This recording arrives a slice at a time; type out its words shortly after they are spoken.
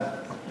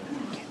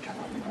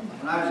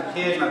I was a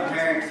kid, my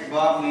parents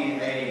bought me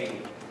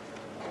a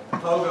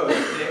pogo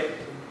stick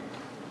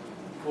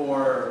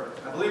for,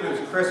 I believe it was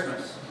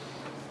Christmas,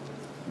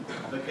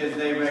 because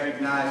they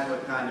recognized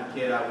what kind of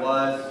kid I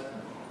was,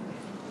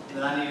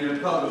 that I needed a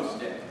pogo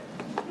stick.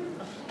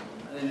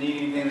 I didn't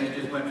need anything that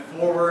just went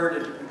forward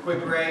at a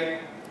quick rate,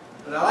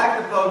 but I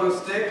liked the pogo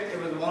stick. It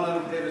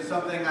was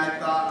something I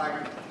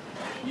thought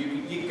you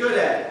could get good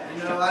at.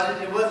 You know,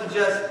 it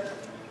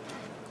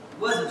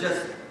wasn't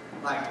just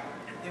like,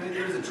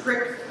 it was a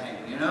trick thing,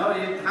 you know?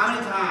 How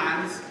many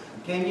times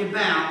can you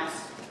bounce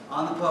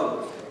on the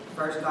pogo stick?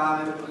 First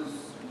time it was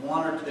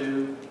 1 or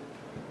 2,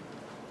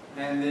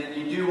 and then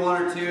you do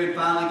 1 or 2 and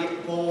finally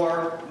get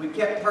 4. We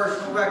kept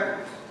personal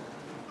records.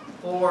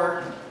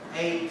 4,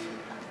 8,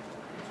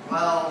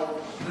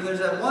 12. And there's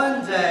that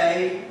one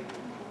day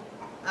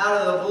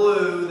out of the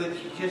blue that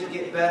you just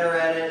get better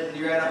at it and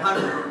you're at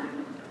 100.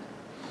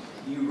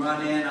 You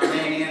run in, I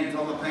ran in and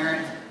told my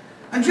parents,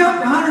 I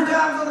jumped 100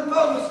 times on the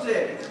pogo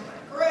stick. I'm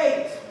like,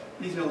 great.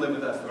 He's going to live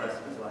with us the rest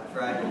of his life,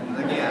 right?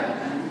 Again.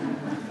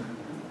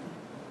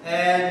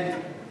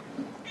 And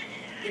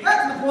it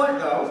got to the point,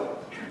 though,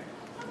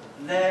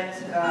 that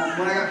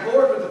when I got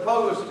bored with the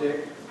pogo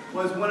stick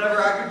was whenever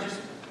I could just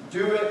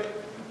do it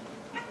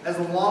as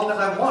long as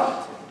I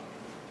wanted to.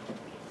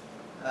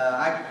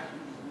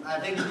 I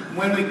think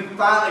when we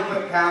finally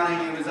quit counting,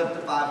 it was up to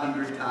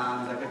 500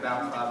 times. I could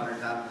bounce 500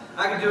 times.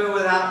 I could do it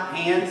without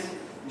hands,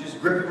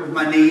 just grip it with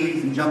my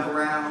knees and jump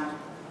around.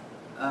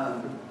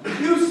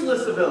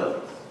 Useless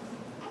abilities.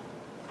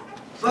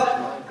 But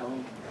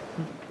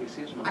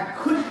I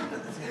couldn't.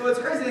 What's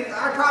crazy,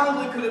 I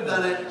probably could have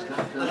done it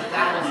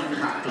 1,000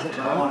 times if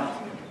I wanted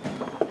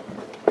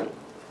to.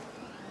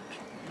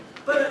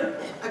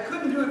 But I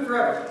couldn't do it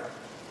forever.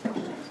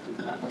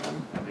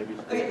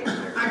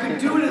 I could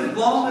do it as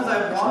long as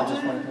I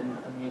wanted,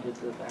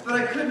 but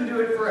I couldn't do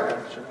it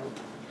forever.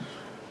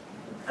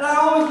 And I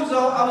was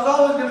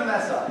always going to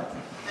mess up.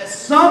 At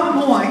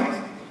some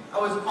point, I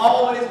was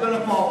always going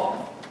to fall off.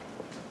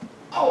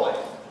 Always.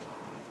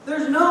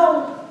 There's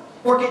no,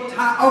 or get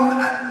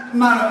tired.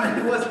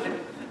 It wasn't.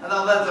 I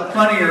thought that's a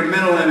funnier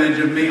mental image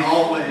of me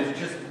always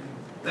just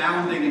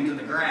bounding into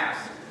the grass.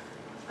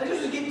 I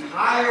just would get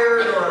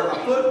tired, or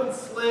my foot would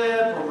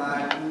slip, or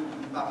my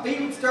feet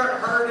would start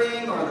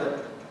hurting,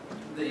 or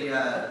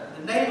the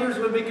neighbors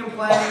would be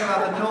complaining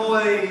about the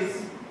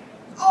noise.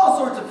 All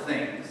sorts of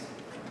things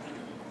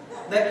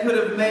that could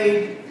have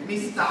made me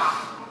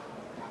stop,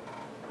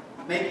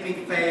 make me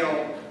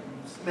fail,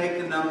 make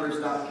the numbers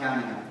stop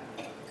counting up.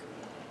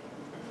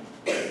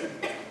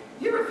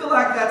 You ever feel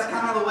like that's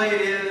kind of the way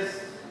it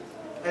is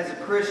as a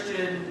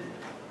Christian?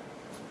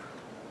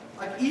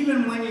 Like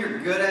even when you're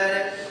good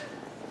at it,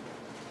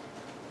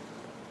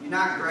 you're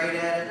not great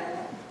at it.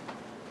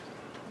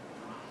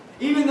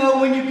 Even though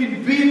when you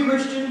can be a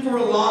Christian for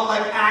a long,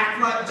 like act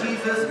like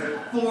Jesus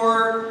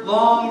for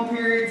long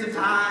periods of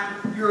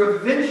time, you're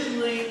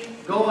eventually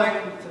going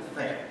to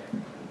fail.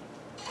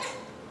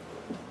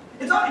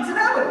 It's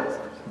inevitable.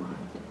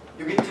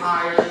 You get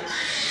tired.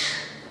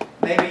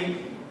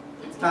 Maybe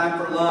it's time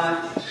for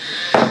lunch,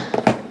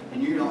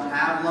 and you don't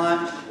have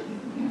lunch.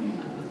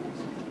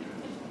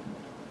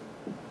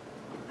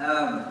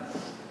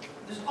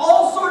 There's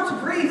all sorts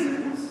of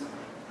reasons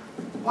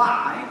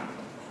why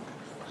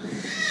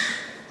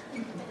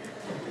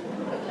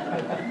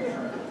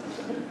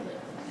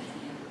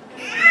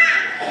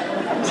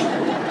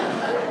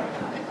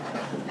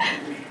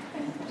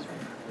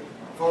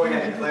before we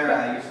had Clara, I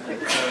used to pick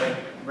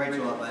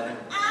Rachel up at it.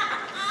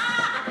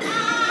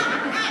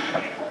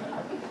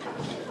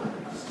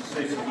 So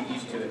she could get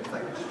used to it. It's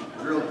like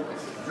drill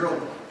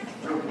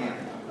camp.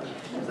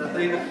 Is that a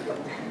thing?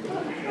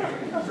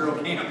 Drill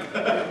camp.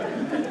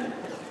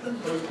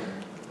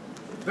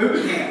 Boot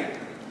camp.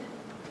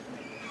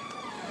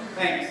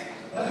 Thanks.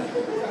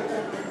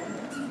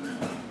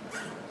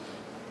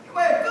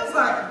 Anyway, it feels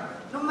like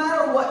no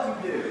matter what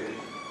you do,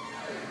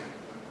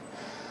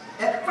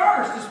 at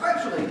first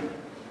especially,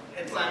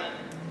 it's like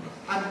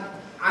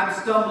I'm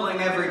stumbling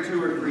every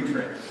 2 or 3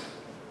 trips.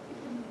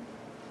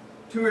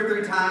 2 or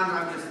 3 times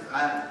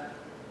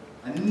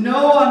I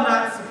know I'm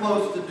not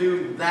supposed to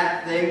do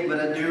that thing, but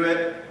I do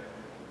it.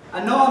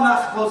 I know I'm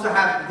not supposed to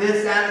have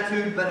this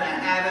attitude, but I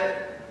have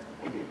it.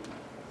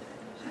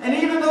 And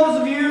even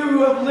those of you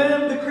who have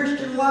lived the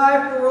Christian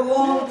life for a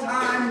long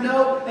time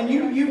know, and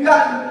you've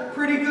gotten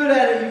pretty good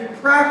at it,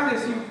 you've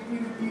practiced,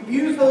 you've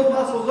used those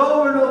muscles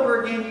over and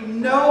over again, you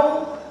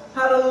know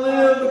how to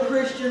live the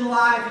Christian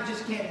life, you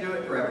just can't do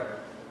it forever.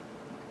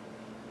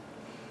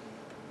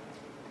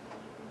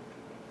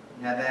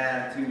 You have that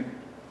attitude,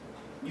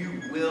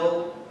 you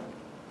will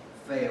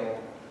fail.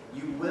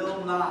 You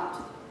will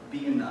not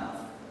be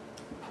enough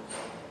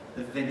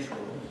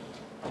eventually.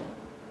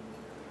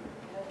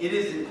 It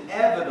is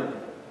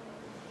inevitable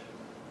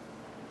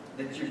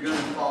that you're going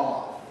to fall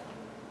off.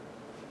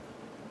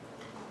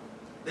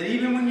 That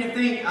even when you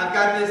think, I've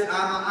got this,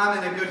 I'm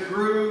in a good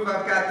groove,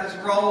 I've got this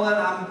rolling,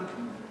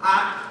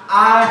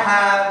 I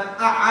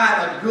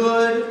have a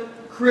good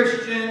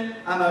Christian.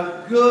 I'm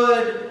a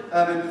good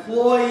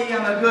employee.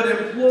 I'm a good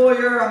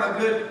employer. I'm a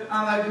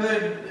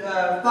good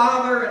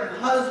father and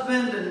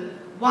husband and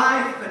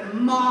wife and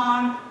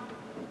mom.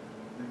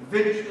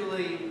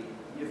 Eventually,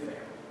 you fail.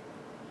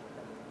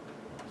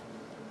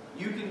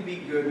 You can be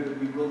good,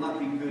 but you will not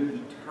be good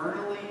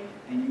eternally,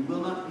 and you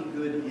will not be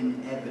good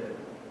inevitably.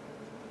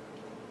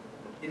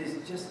 It is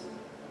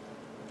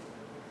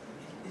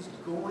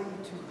going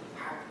to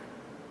happen.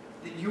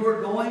 That you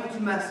are going to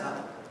mess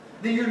up.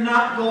 That you're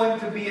not going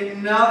to be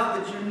enough.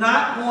 That you're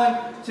not going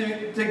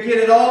to get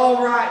it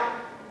all right.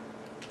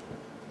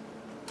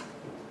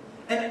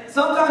 And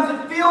sometimes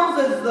it feels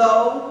as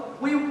though,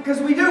 because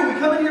we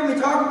come in here and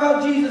we talk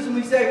about Jesus and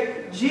we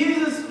say,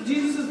 Jesus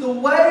is the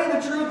way,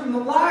 the truth, and the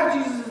life.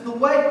 Jesus is the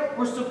way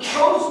we're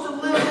supposed to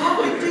live.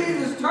 Look at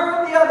Jesus.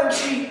 Turn the other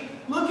cheek.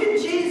 Look at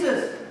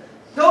Jesus.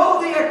 Go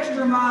the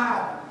extra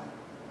mile.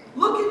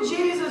 Look at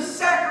Jesus.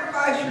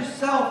 Sacrifice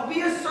yourself.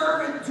 Be a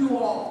servant to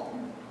all.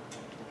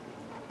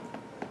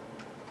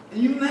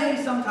 And you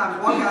may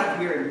sometimes walk out of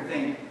here and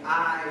think,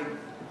 I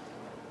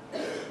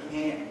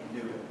can't do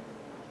it.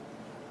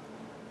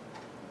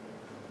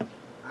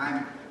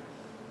 I'm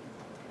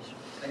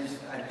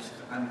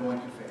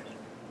going to fail.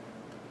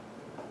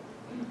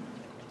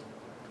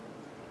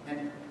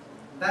 And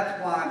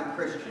that's why the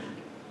Christian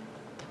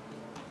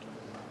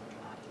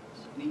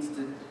needs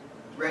to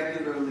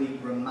regularly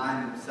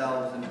remind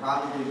themselves and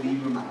probably be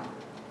reminded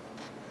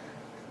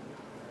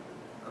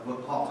of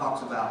what Paul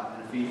talks about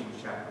in Ephesians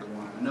chapter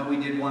 1. I know we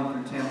did 1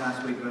 through 10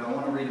 last week, but I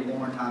want to read it one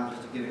more time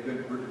just to get a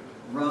good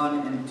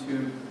run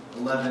into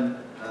 11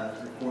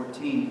 through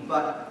 14.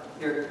 But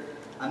here,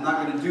 I'm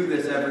not going to do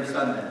this every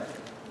Sunday.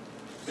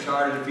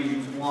 Start at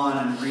Ephesians 1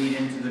 and read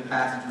into the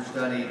passage we're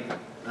studying.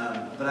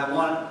 But I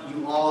want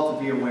you all to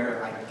be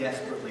aware I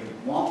desperately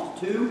want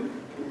to,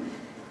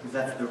 because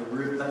that's the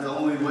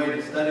only way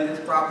to study this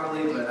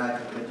properly, but I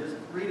just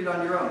read it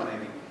on your own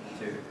maybe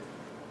too.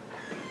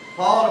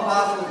 Paul, an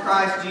apostle of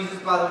Christ Jesus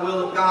by the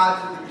will of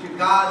God, to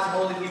God's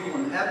holy people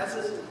in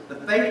Ephesus, the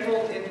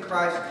faithful in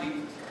Christ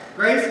Jesus.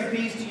 Grace and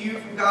peace to you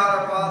from God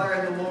our Father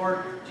and the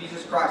Lord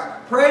Jesus Christ.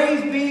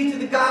 Praise be to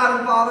the God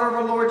and Father of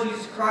our Lord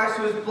Jesus Christ,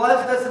 who has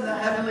blessed us in the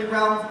heavenly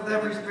realms with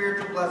every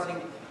spiritual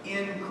blessing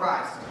in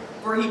Christ.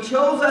 For he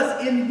chose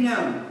us in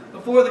him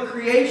before the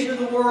creation of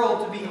the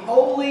world to be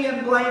holy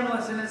and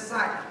blameless in his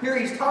sight. Here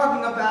he's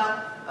talking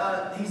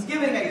about, he's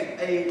giving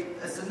a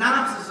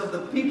synopsis of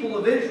the people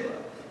of Israel.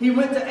 He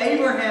went to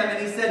Abraham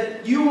and he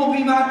said, you will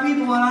be my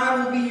people and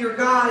I will be your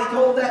God. He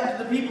told that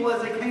to the people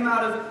as they came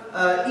out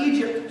of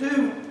Egypt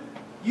too.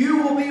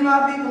 You will be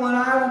my people and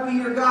I will be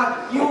your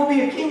God. You will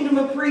be a kingdom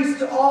of priests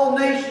to all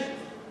nations.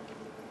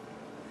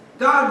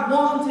 God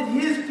wanted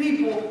his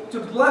people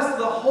to bless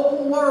the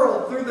whole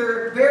world through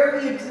their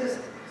very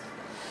existence.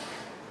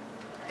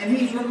 And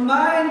he's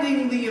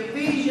reminding the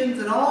Ephesians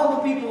and all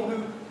the people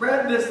who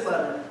read this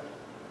letter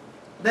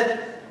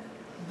that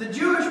the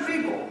Jewish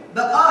people,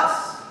 the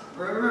us,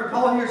 remember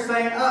Paul here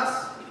saying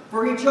us,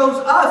 for he chose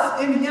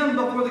us in him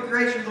before the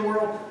creation of the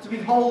world to be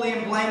holy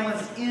and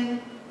blameless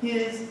in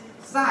his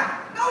sight.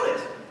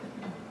 Notice,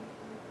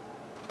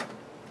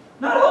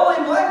 not holy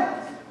and blameless,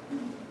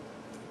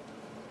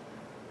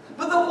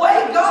 but the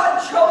way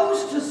God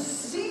chose to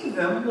see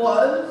them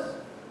was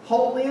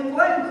holy and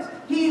blameless.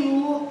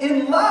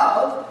 In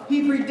love,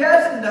 he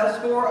predestined us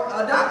for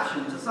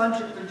adoption to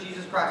sonship through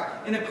Jesus Christ,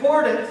 in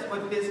accordance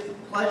with his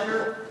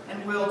pleasure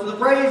and will, to the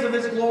praise of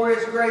his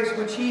glorious grace,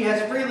 which he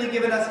has freely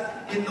given us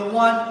in the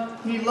one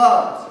he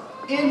loves.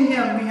 In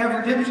him we have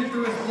redemption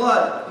through his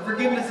blood, the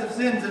forgiveness of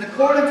sins, in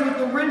accordance with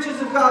the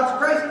riches of God's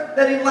grace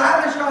that he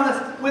lavished on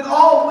us with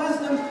all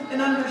wisdom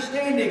and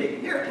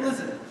understanding. Here,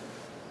 listen.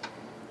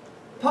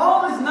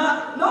 Paul is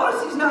not,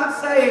 notice he's not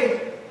saying,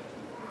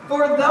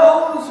 for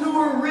those who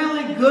are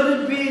really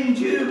good at being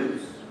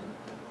Jews.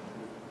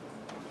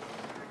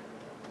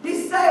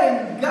 He's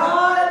saying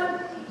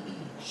God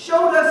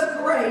showed us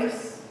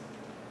grace,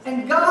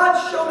 and God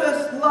showed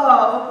us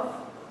love,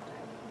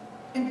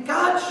 and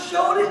God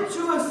showed it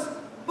to us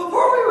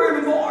before we were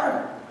even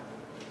born.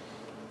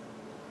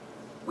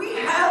 We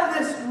have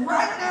this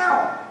right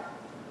now,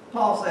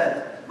 Paul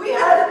says. We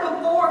had it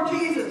before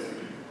Jesus.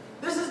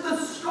 This is the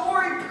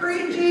story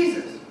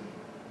pre-Jesus.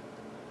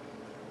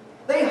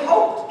 They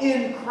hoped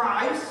in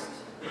Christ.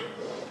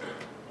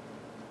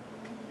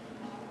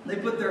 They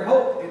put their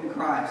hope in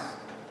Christ.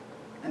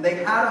 And they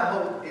had a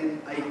hope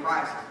in a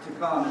Christ to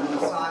come, a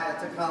Messiah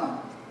to come.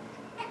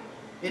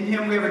 In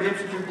him we have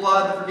redemption through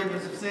blood, the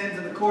forgiveness of sins,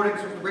 in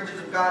accordance with the riches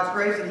of God's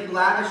grace, and he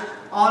lavished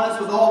on us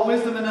with all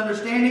wisdom and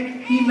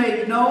understanding. He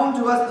made known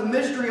to us the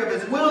mystery of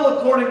his will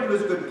according to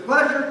his good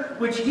pleasure,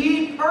 which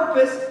he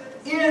purposed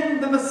in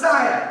the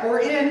Messiah, or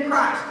in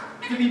Christ,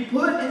 to be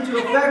put into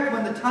effect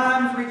when the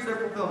times reach their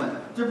fulfillment,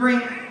 to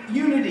bring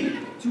unity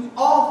to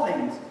all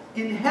things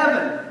in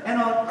heaven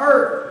and on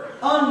earth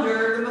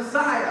under the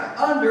Messiah,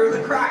 under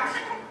the Christ.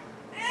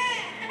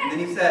 And then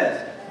he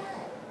says,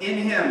 In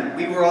Him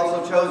we were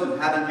also chosen,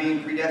 having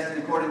been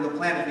predestined according to the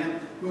plan of Him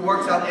who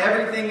works out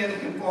everything in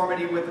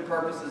conformity with the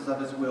purposes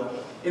of His will,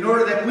 in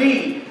order that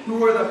we, who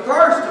were the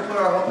first to put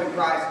our hope in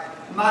Christ,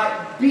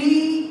 might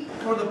be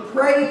for the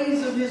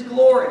praise of His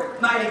glory,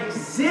 might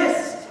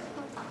exist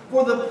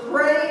for the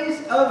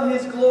praise of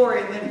His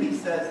glory. And then he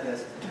says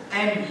this,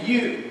 and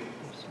you.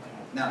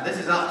 Now this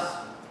is us.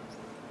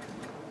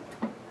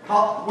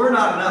 Paul, we're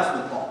not an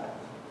us with Paul.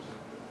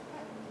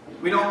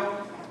 We don't.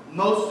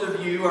 Most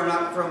of you are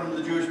not from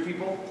the Jewish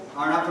people,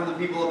 are not from the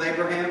people of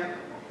Abraham.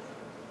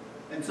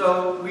 And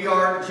so we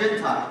are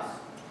Gentiles.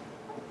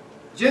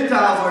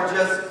 Gentiles are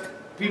just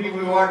people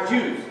who aren't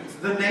Jews. It's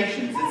the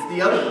nations. It's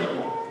the other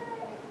people.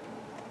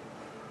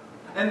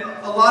 And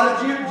a lot of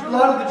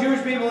the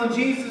Jewish people in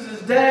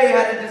Jesus' day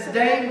had a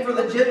disdain for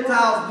the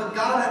Gentiles, but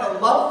God had a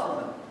love for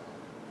them.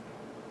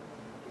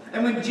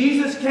 And when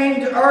Jesus came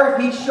to earth,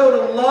 He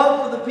showed a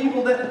love for the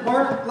people that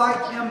weren't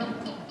like Him.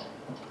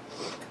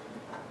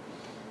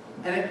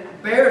 And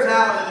it bears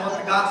out in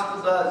what the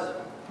gospel does.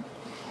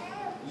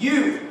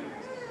 You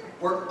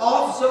were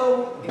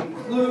also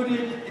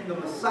included in the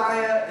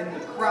Messiah, in the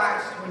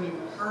Christ, when you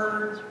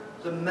heard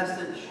the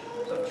message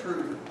of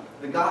truth,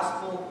 the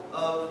gospel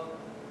of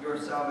your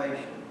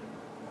salvation.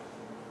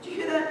 Did you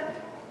hear that?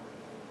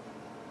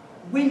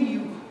 When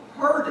you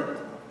heard it,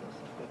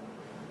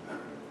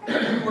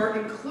 you were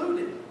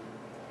included.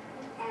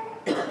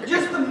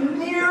 Just the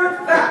mere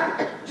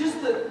fact,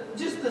 just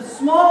the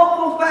small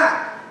little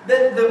fact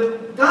that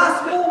the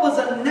gospel was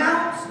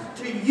announced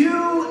to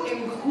you,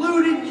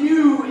 included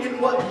you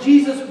in what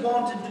Jesus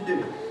wanted to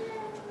do.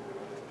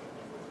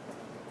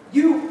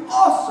 You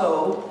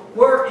also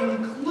were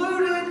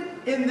included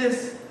in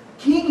this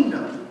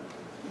kingdom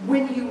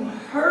when you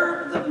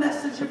heard the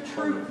message of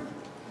truth.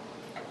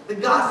 The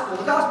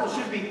gospel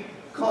should be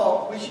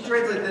called, we should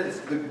translate this,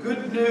 the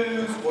good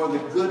news, or the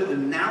good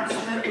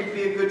announcement would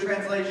be a good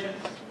translation.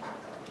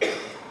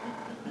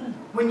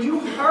 When you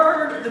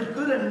heard the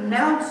good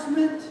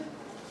announcement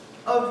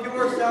of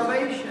your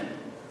salvation,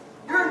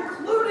 you're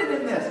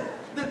included in this.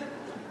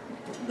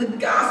 The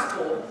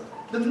gospel,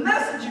 the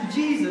message of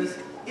Jesus,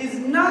 is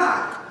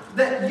not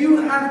that you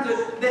have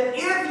to, that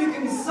if you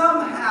can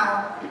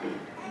somehow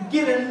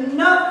get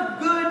enough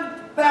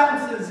good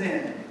bounces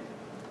in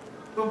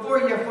before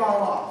you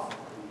fall off.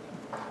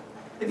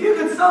 If you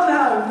can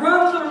somehow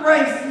run the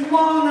race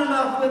long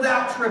enough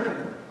without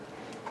tripping.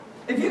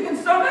 If you can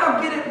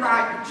somehow get it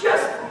right,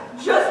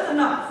 just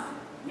enough,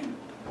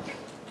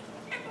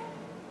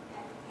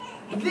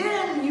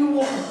 then you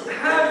will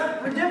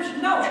have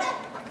redemption. No,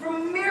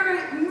 from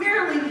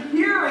merely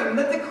hearing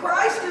that the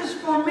Christ is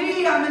for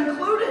me, I'm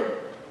included.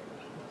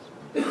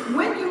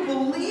 When you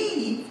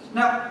believe,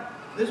 now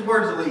this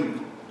word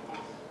believe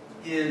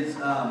is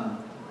the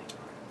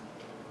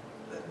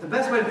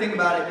best way to think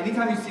about it.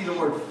 Anytime you see the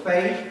word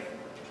faith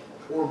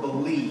or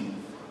believe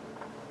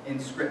in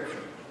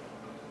Scripture,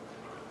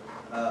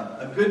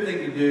 a good thing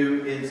to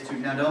do is to,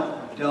 now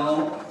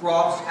don't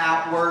cross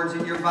out words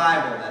in your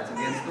Bible. That's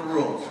against the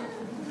rules.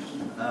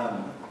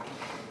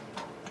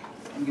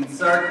 You can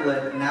circle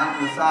it, and out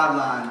on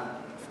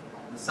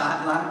the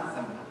sideline,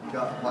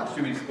 I've watched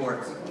too many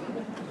sports.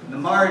 In the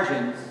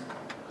margins,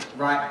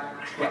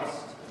 write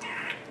trust.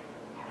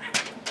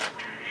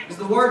 Because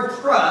the word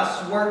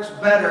trust works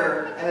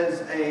better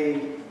as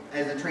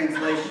a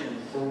translation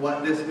for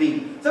what this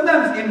means.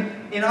 Sometimes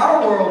in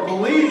our world,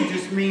 believe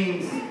just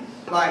means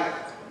like,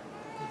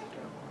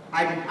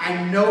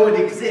 I know it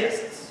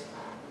exists.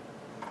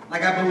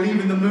 Like I believe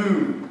in the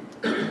moon.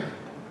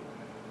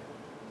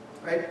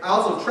 Right? I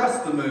also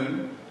trust the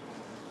moon.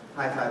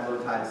 High tide, low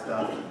tide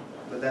stuff.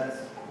 But that's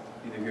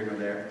neither here nor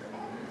there.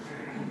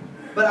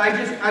 But I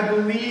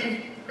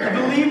believe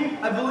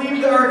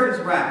the earth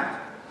is round.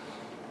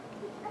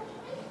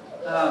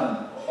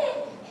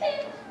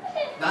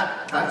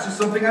 That's just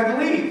something I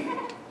believe.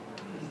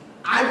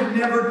 I've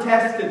never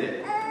tested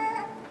it.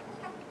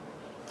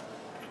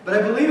 But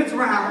I believe it's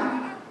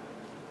round.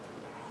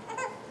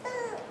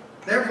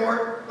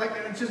 Therefore,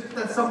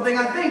 that's something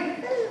I think.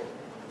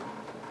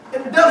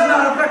 It does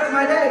not affect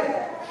my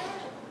day.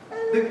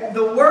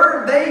 The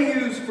word they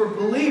use for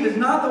believe is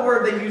not the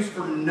word they use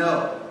for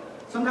know.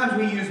 Sometimes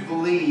we use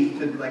believe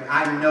to,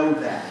 I know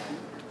that.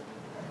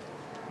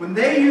 When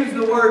they use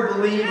the word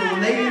believe, or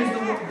when they use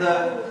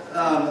the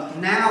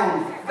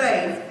noun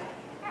faith,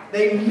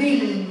 they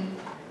mean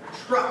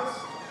trust.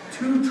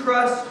 To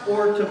trust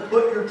or to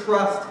put your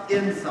trust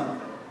in something.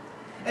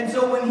 And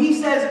so when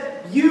he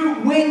says,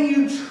 when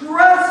you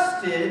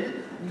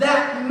trusted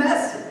that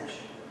message,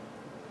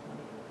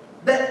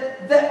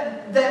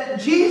 that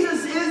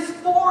Jesus is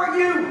for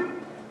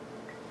you,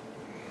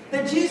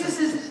 that Jesus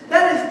is,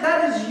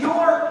 that is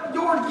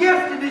your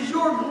gift, it is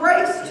your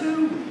grace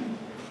too.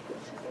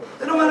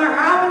 That no matter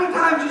how many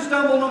times you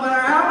stumble, no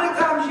matter how many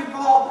times you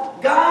fall,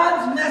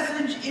 God's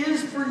message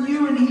is for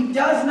you, and He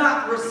does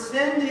not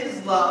rescind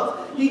His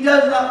love. He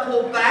does not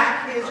pull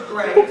back His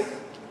grace.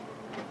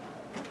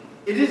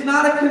 It is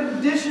not a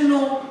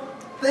conditional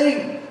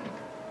thing.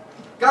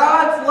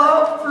 God's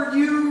love for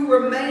you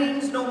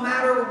remains no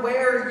matter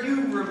where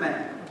you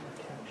remain.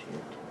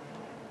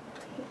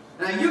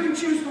 Now you can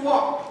choose to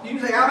walk. You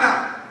can say, I'm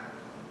out.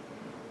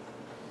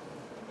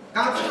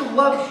 God still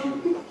loves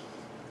you.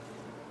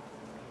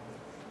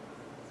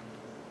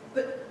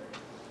 But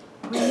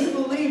when you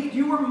believed,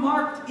 you were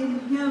marked in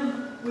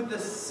Him with the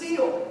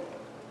seal,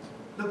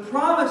 the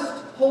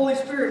promised Holy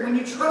Spirit. When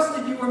you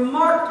trusted, you were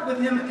marked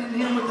with Him in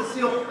Him with the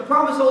seal, the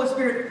promised Holy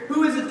Spirit,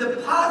 who is a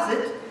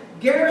deposit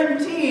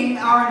guaranteeing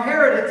our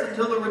inheritance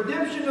until the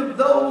redemption of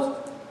those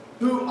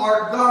who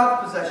are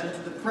God's possession,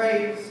 to the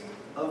praise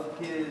of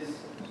His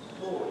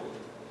glory.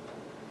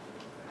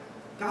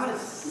 God is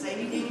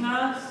saving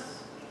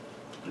us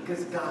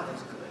because God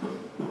is good.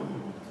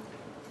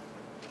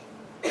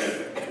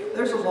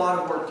 There's a lot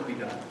of work to be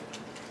done.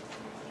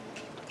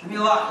 I mean,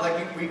 a lot.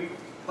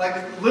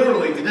 Like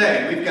literally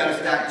today, we've got to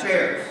stack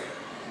chairs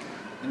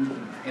and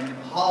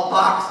haul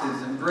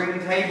boxes and bring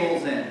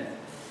tables in.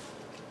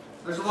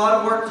 There's a lot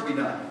of work to be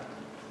done.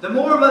 The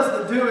more of us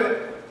that do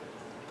it,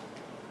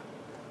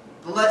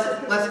 the less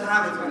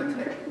time it's going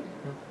to take.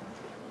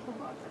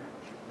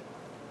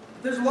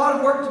 There's a lot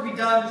of work to be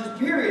done, just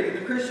period,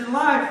 in the Christian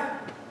life.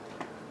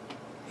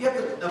 You have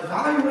to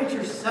evaluate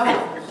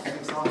yourself, which is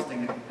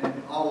exhausting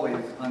and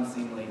always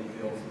unseemly.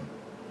 It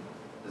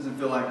doesn't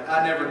feel like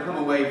I never come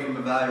away from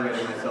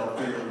evaluating myself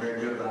feeling very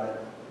good about it.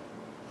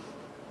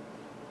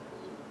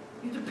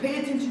 You have to pay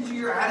attention to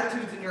your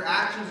attitudes and your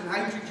actions and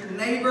how you treat your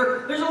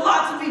neighbor. There's a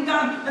lot to be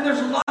done, and there's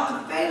a lot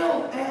to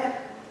fail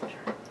at.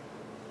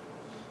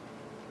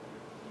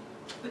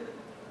 But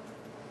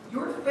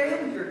your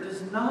failure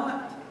does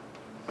not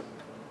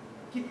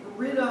get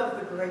rid of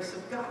the grace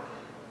of God.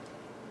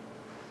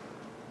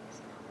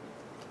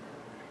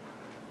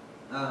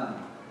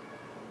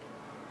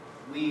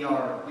 We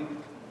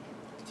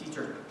teach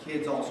our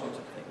kids all sorts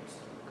of things.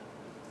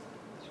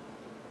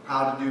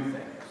 How to do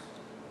things.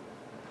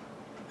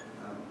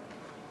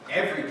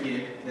 Every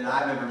kid that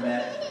I've ever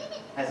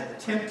met has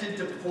attempted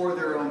to pour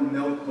their own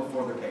milk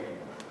before they're capable.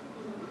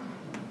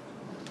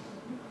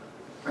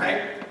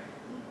 Right?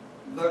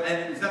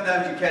 And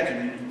sometimes you catch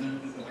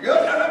them. Like, oh,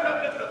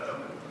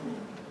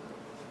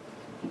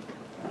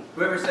 no.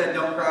 Whoever said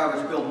don't cry over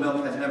spilled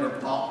milk has never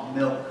bought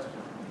milk.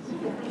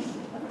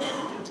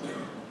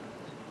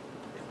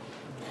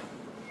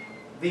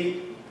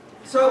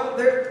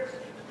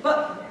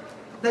 But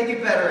they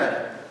get better at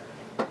it.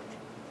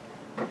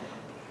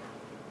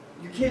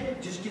 Your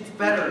kid just gets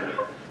better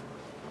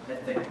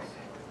at things.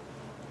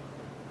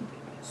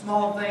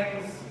 Small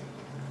things,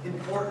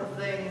 important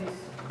things.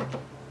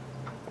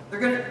 They're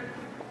going to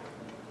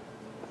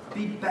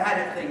be bad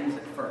at things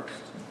at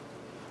first.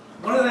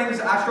 One of the things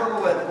I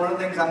struggle with, one of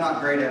the things I'm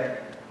not great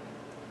at,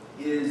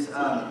 is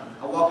I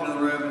walk into the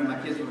room and my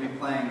kids will be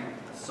playing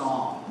a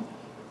song.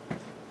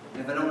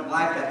 And if I don't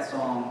like that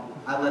song,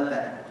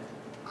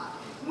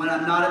 when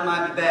I'm not at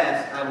my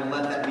best, I will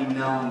let that be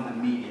known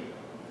immediately.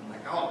 I'm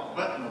like, oh,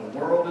 what in the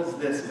world is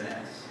this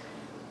mess?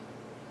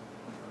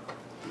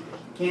 You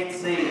can't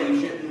sing, you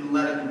shouldn't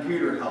let a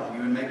computer help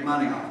you and make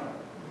money off of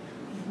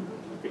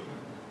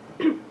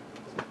it.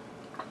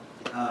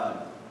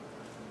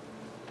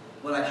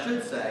 What I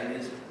should say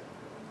is,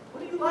 what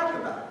do you like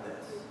about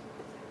this?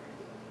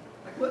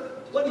 Like,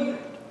 what do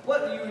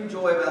you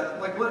enjoy about,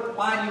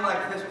 why do you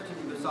like this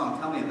particular song?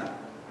 Tell me about it.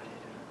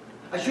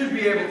 I should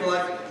be able to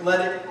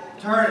let it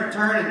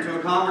turn into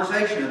a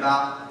conversation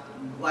about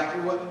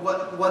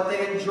what they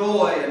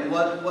enjoy and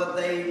what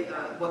they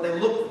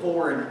look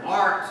for in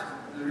art.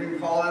 We can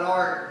call that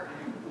art.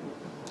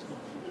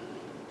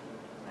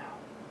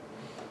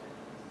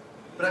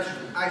 But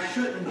I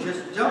shouldn't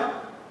just jump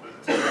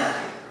to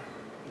that.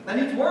 I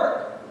need to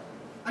work.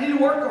 I need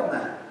to work on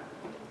that.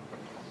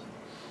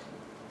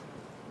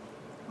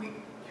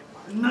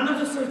 None of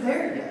us are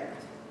there yet.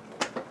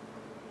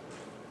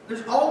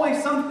 There's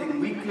always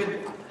something we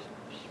could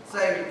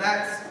say,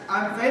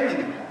 I'm failing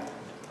at that.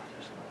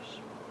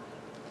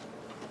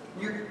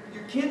 Your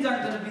kids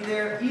aren't going to be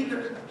there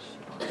either.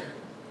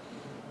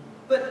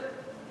 But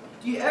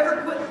do you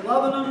ever quit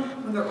loving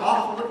them when they're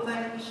awful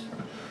at things?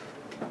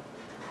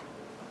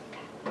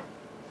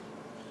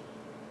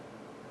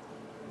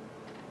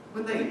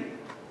 When they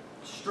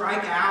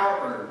strike out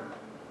or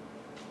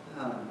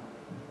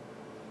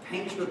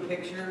paint you a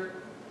picture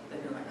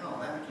that you're like, oh,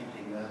 that can't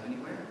hang that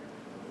anywhere.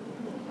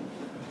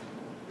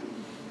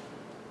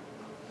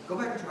 Go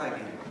back and try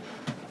again.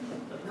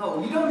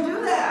 No, you don't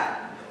do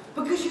that.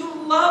 Because you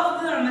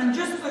love them, and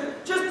just the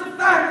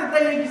fact that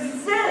they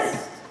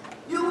exist,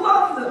 you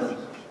love them.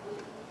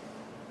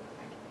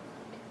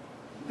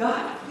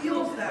 God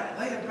feels that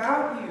way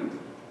about you.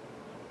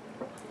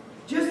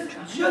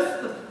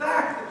 Just the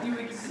fact that you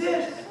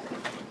exist.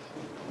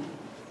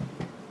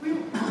 We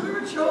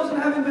were chosen,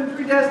 having been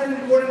predestined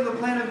according to the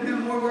plan of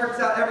Him who works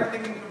out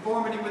everything in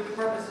conformity with the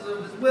purposes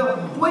of His will.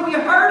 When you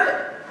heard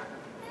it,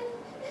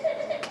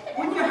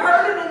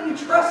 and you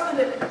trusted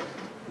it,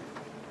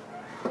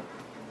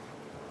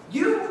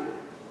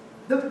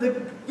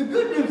 the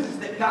good news is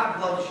that God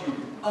loves you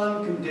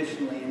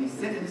unconditionally, and He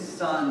sent His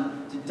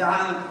Son to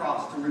die on the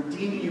cross to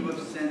redeem you of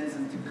sins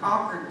and to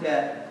conquer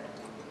death.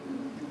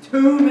 The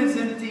tomb is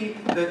empty.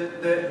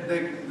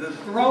 The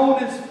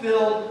throne is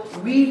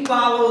filled. We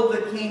follow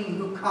the King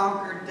who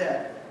conquered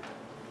death.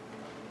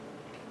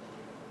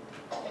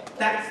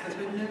 That's the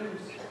good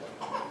news.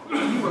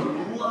 You are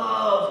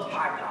loved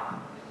by God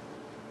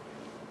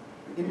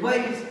in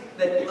ways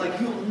that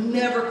you'll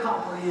never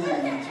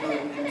comprehend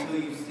until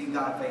you see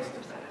God face to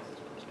face.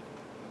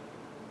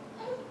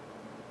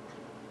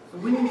 So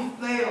when you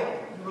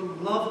fail, you are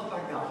loved by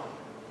God.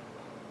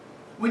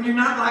 When you're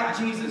not like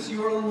Jesus,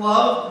 you are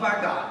loved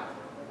by God.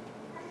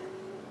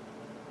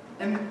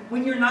 And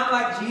when you're not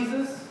like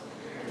Jesus,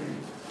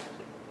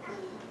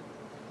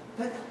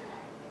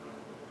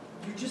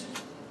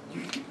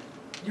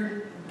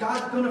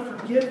 God's going to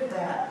forgive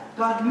that.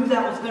 God knew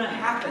that was going to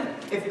happen.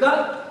 If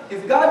God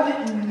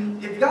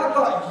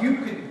thought you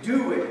could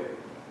do it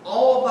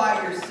all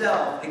by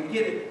yourself and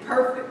get it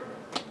perfect,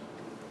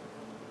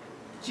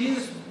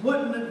 Jesus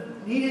wouldn't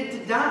have needed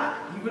to die.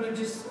 He would have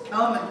just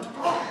come and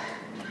talked.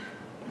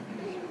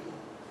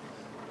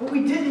 But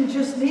we didn't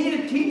just need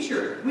a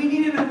teacher. We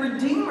needed a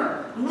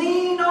Redeemer.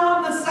 Lean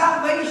on the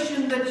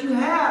salvation that you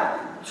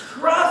have.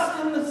 Trust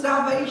in the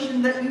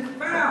salvation that you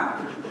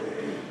found.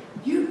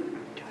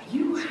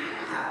 You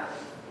have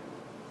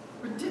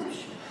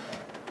redemption.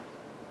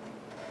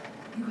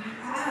 You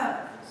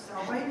have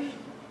salvation.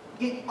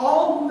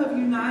 All who have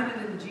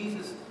united in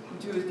Jesus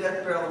into His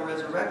death, burial, and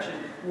resurrection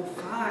will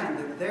find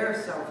that their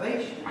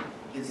salvation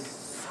is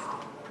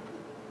solid.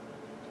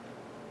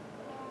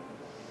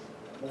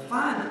 We'll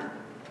find it.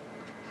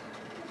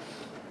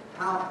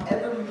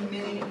 However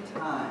many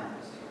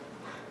times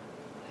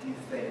you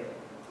fail.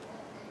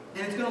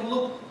 And it's going to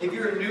look, if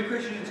you're a new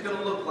Christian, it's going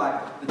to look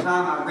like the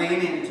time I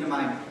ran into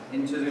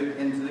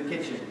the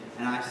kitchen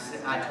and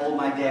I told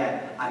my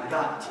dad, I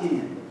got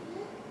 10.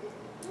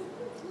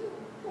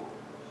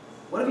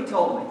 What if he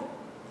told me,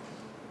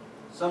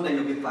 someday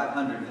you'll get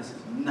 500, this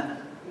is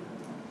nothing?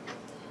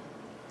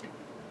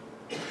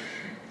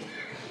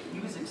 He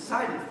was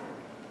excited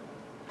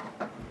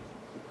for me.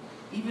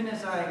 Even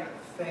as I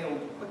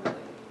failed quickly.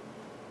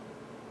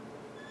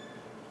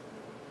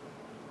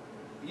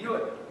 You know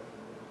what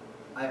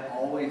I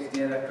always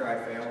did after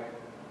I failed?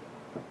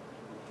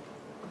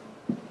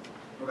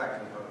 Go back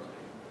to the photo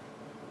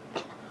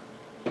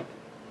stick.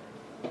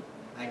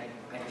 I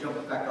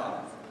jumped back on it.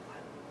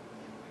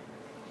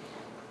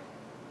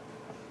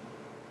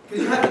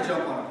 Because you have to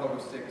jump on a pogo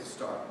stick to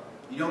start.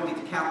 You don't get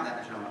to count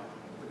that jump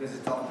because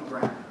it's off the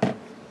ground.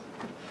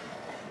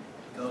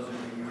 Those of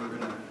you who are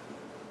going to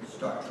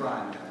start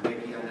trying that.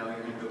 Mickey, I know you're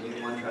going to go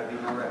get one, try to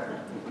beat my record.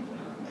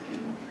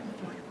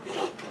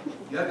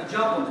 You have to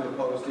jump onto a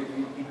pogo stick.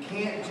 You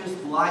can't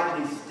just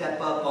lightly step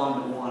up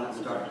onto one and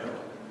start going.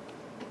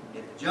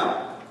 You have to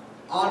jump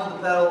onto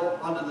the pedal,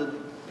 onto the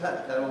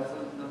pedals,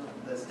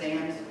 the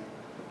stands.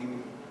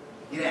 You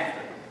get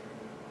after it.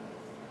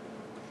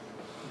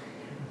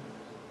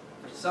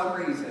 For some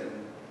reason,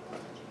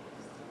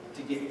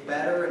 to get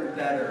better and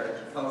better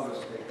at the pogo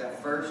stick,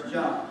 that first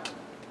jump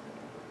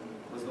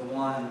was the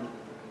one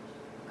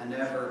I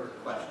never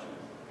questioned.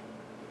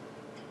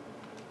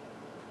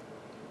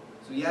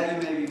 So yeah,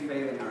 you may be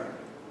failing early.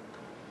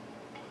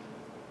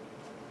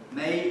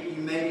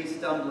 You may be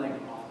stumbling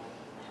on.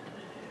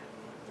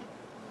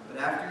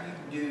 But after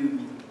you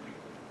do,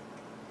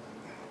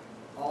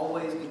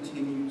 always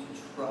continue to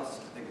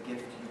trust the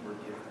gift you were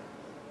given.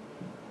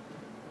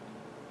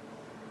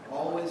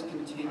 Always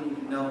continue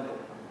to know that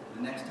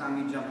the next time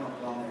you jump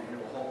up on there, it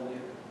will hold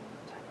you.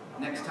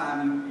 Next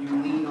time you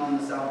lean on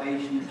the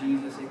salvation of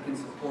Jesus, it can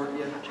support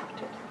you.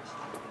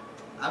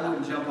 I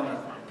wouldn't jump on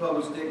a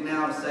pogo stick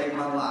now to save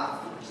my life.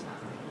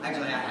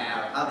 Actually, I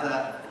have. How's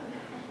that?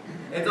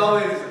 It's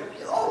always,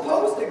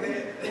 pogo stick.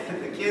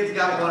 The kids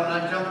got one, and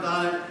I jumped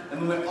on it,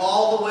 and we went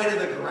all the way to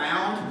the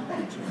ground.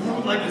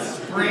 Like the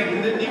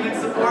spring didn't even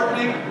support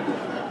me.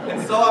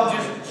 And so I'm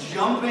just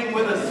jumping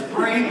with a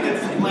spring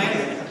that's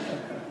landed.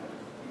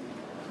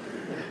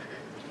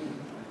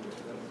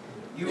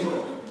 You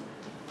will.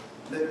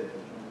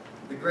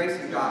 The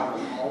grace of God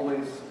will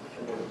always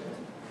support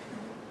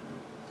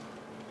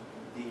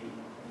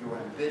your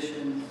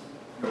ambitions,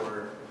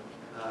 your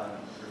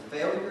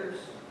failures,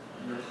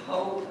 your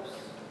hopes.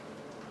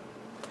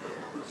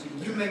 So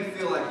you may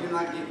feel like you're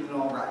not getting it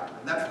all right.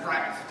 That's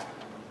right.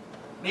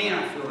 Man,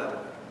 I feel that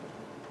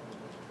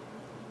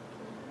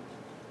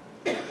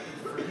way.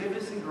 The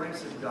forgiveness and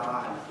grace of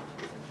God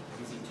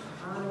is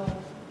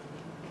eternal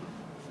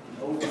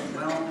and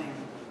overwhelming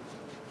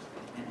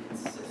and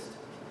consistent.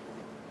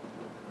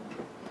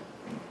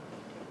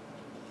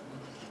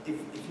 If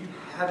you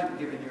haven't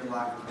given your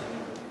life to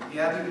Jesus, if you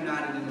haven't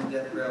united in the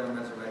death, burial, and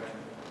resurrection,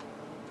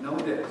 know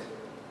this,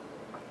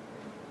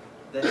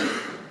 that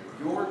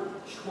your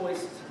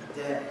choice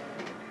today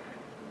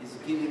is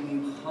giving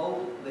you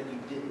hope that you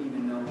didn't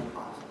even know was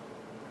possible.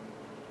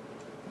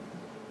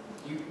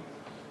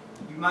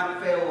 You might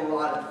fail a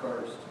lot at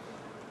first,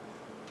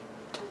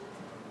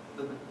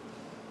 but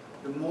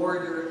the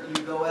more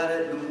you go at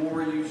it, the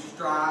more you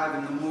strive,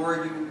 and the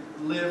more you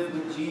live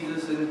with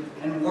Jesus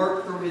and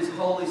work through His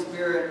Holy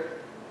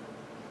Spirit,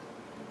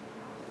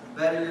 the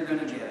better you're going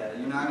to get at it.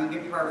 You're not going to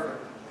get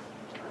perfect.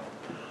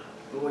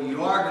 But what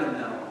you are going to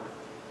know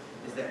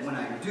is that when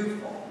I do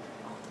fall,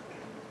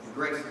 the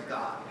grace of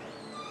God,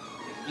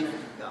 the gift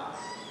of God,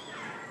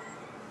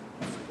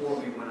 will support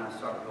me when I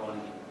start going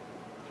again.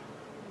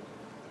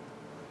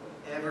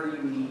 Whatever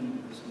you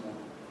need this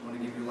morning, you want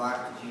to give your life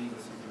to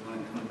Jesus, if you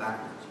want to come back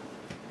to Jesus,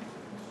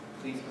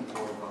 please come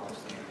forward while we're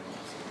standing.